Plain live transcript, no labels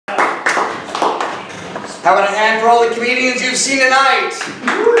How about a hand for all the comedians you've seen tonight?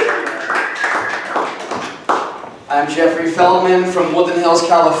 I'm Geoffrey Feldman from Woodland Hills,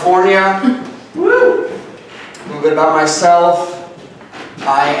 California. A little bit about myself.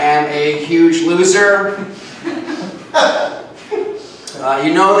 I am a huge loser.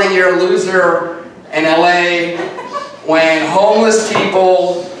 You know that you're a loser in LA when homeless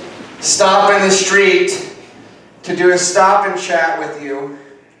people stop in the street to do a stop and chat with you.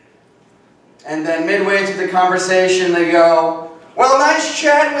 And then midway through the conversation they go, "Well, nice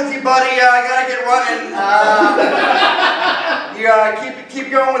chatting with you, buddy. I gotta get running. You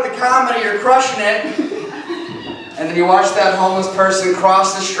keep going with the comedy. You're crushing it." And then you watch that homeless person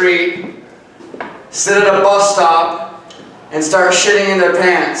cross the street, sit at a bus stop, and start shitting in their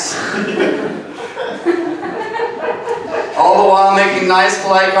pants. All the while making nice,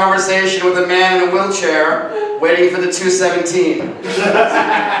 polite conversation with a man in a wheelchair, waiting for the 217.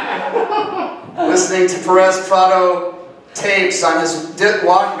 Listening to Perez Prado tapes on his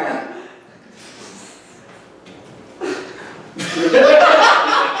Walkman.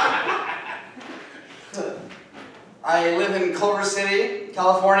 I live in Culver City,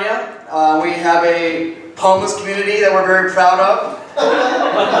 California. We have a homeless community that we're very proud of.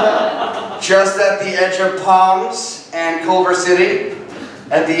 Just at the edge of Palms and Culver City.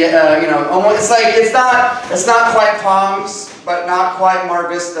 At the, you know, almost, it's not quite Palms, but not quite Mar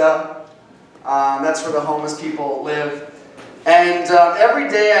Vista. That's where the homeless people live. And every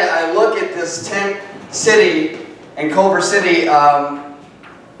day I look at this tent city in Culver City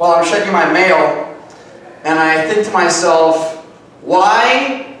while I'm checking my mail, and I think to myself,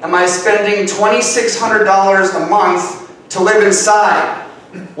 why am I spending $2,600 a month to live inside?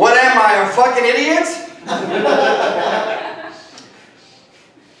 What am I, a fucking idiot?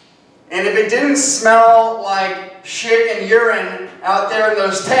 And if it didn't smell like shit and urine out there in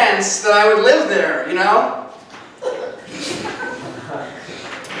those tents, then I would live there, you know?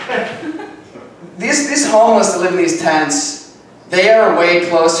 These homeless that live in these tents, they are way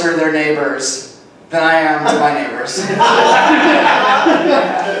closer to their neighbors than I am to my neighbors.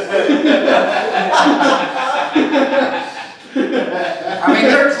 I mean,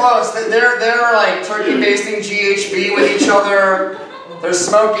 they're close. They're like turkey basting GHB with each other. They're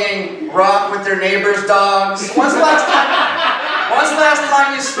smoking rock with their neighbors' dogs. When's the last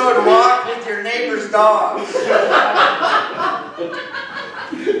time you smoked rock with your neighbor's dogs?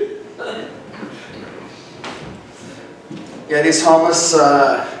 Yeah, these homeless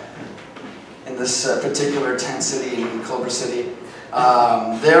in this particular tent city in Culver City,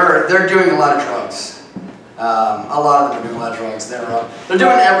 they're doing a lot of drugs. A lot of them are doing a lot of drugs. They're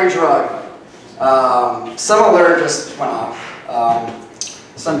doing every drug. Some alert just went off.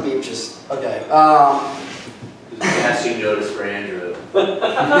 Some beep just, okay. Casting notice for Andrew.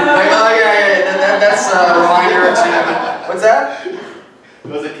 Oh yeah, that's a reminder to, what's that? It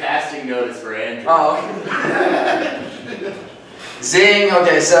was a casting notice for Andrew. Oh. Zing,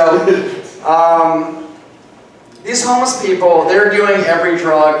 okay, so, these homeless people, they're doing every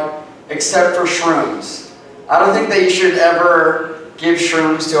drug except for shrooms. I don't think that you should ever give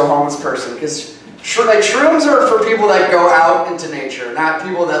shrooms to a homeless person, because shrooms are for people that go out into nature, not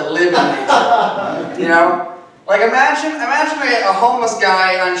people that live in nature. You know? Like imagine a homeless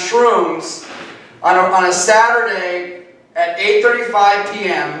guy on shrooms on a Saturday at 8:35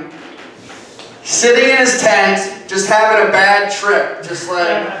 p.m. sitting in his tent, just having a bad trip, just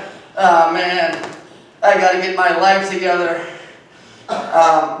like, oh man, I gotta get my life together.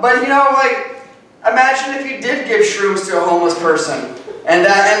 But you know, like, imagine if you did give shrooms to a homeless person, and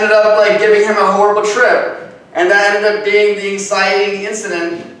that ended up like giving him a horrible trip, and that ended up being the exciting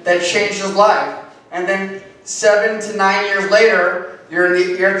incident that changed his life. And then 7 to 9 years later, you're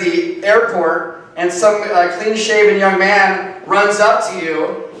at the airport, and some clean-shaven young man runs up to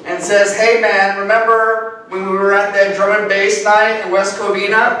you and says, "Hey man, remember when we were at that drum and bass night in West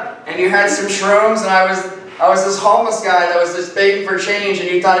Covina, and you had some shrooms, and I was this homeless guy that was just begging for change, and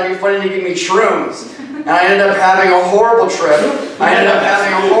you thought it'd be funny to give me shrooms. And I ended up having a horrible trip. I ended up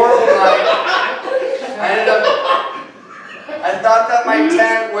having a horrible night. I thought that my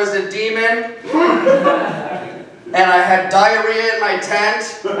tent was a demon, and I had diarrhea in my tent,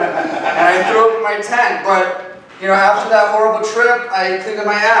 and I threw up in my tent. But, you know, after that horrible trip, I cleaned up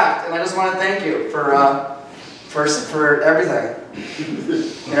my act, and I just want to thank you for everything.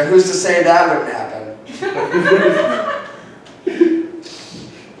 You know, who's to say that wouldn't happen?"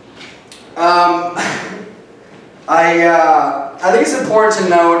 I think it's important to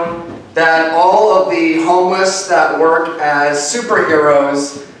note that all of the homeless that work as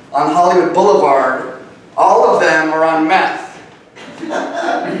superheroes on Hollywood Boulevard, all of them are on meth.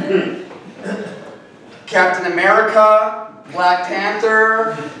 Captain America, Black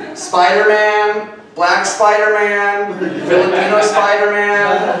Panther, Spider-Man, Black Spider-Man, Filipino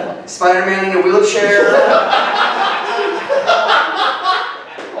Spider-Man, Spider-Man in a wheelchair.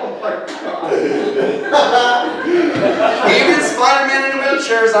 Even Spider-Man in a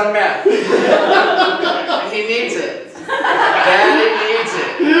wheelchair is on meth. And he needs it. Daddy needs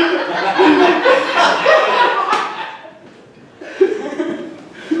it.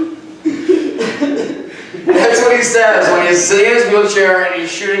 That's what he says when he's sitting in his wheelchair and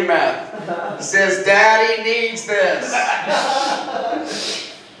he's shooting meth. He says, Daddy needs this.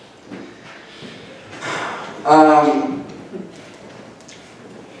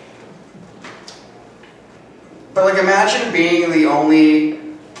 But like imagine being the only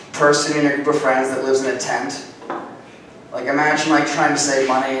person in your group of friends that lives in a tent. Like imagine like trying to save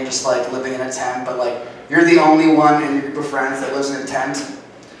money and just like living in a tent, but like you're the only one in your group of friends that lives in a tent.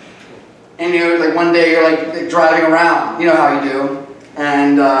 And you like one day you're like driving around, you know how you do,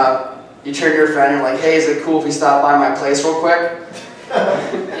 and you turn to your friend and you're like, hey, is it cool if we stop by my place real quick?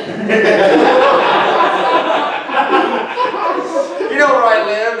 You know where I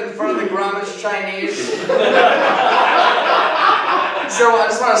live, in front of the Grummish Chinese. So I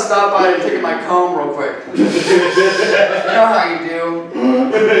just want to stop by and pick up my comb real quick. You know how you do.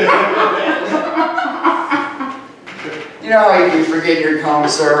 You know how you do forget your comb,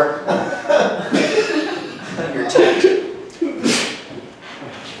 sir. Your tent.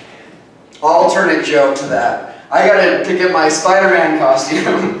 Alternate joke to that. I gotta pick up my Spider-Man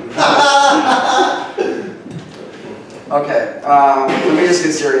costume. Okay, let me just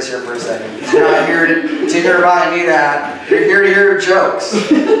get serious here for a second. You're not here to hear about any of that. You're here to hear jokes.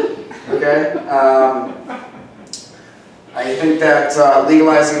 Okay? I think that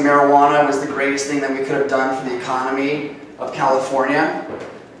legalizing marijuana was the greatest thing that we could have done for the economy of California.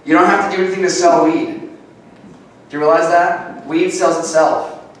 You don't have to do anything to sell weed. Do you realize that? Weed sells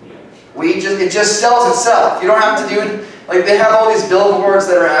itself. It just sells itself. You don't have to do it. Like they have all these billboards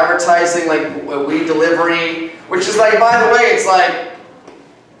that are advertising like weed delivery, which is like, by the way, it's like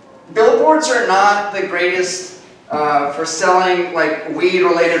billboards are not the greatest for selling like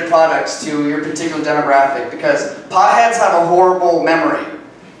weed-related products to your particular demographic because potheads have a horrible memory,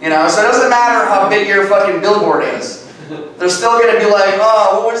 you know. So it doesn't matter how big your fucking billboard is. They're still gonna be like,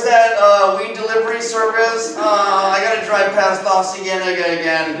 oh, what was that weed delivery service? I gotta drive past La Cienega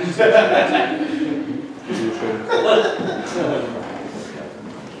again.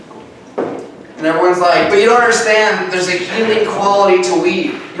 And everyone's like, but you don't understand, there's a healing quality to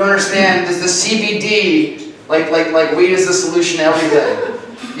weed. You don't understand, there's the CBD, like weed is the solution to everything.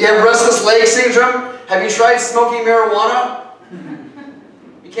 You have restless leg syndrome? Have you tried smoking marijuana?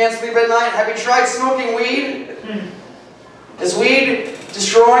 You can't sleep at night? Have you tried smoking weed? Is weed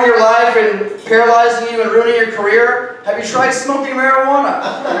destroying your life and paralyzing you and ruining your career? Have you tried smoking marijuana?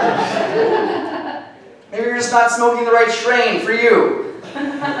 Maybe you're just not smoking the right strain for you.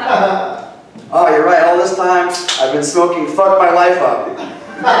 Oh, you're right. All this time, I've been smoking fuck my life up.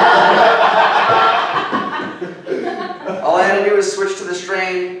 All I had to do was switch to the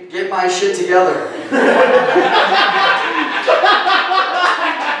strain, get my shit together.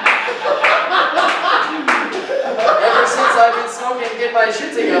 Ever since I've been smoking, get my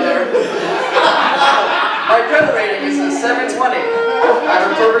shit together, my credit rating is a 720. I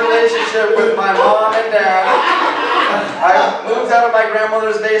have a good relationship with my mom and dad. I moved out of my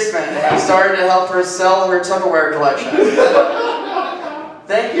grandmother's basement and I've started to help her sell her Tupperware collection.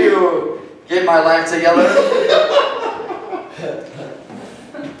 Thank you, get my life together.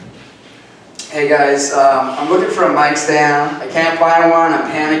 Hey guys, I'm looking for a mic stand. I can't find one, I'm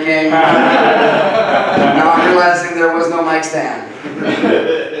panicking. Now I'm realizing there was no mic stand.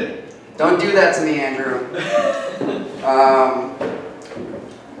 Don't do that to me, Andrew.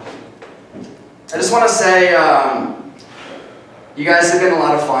 I just want to say, you guys have been a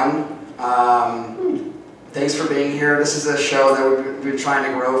lot of fun. Thanks for being here. This is a show that we've been trying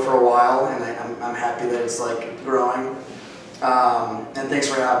to grow for a while, and I'm happy that it's like growing. And thanks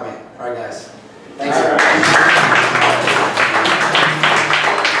for having me. All right, guys. Thanks.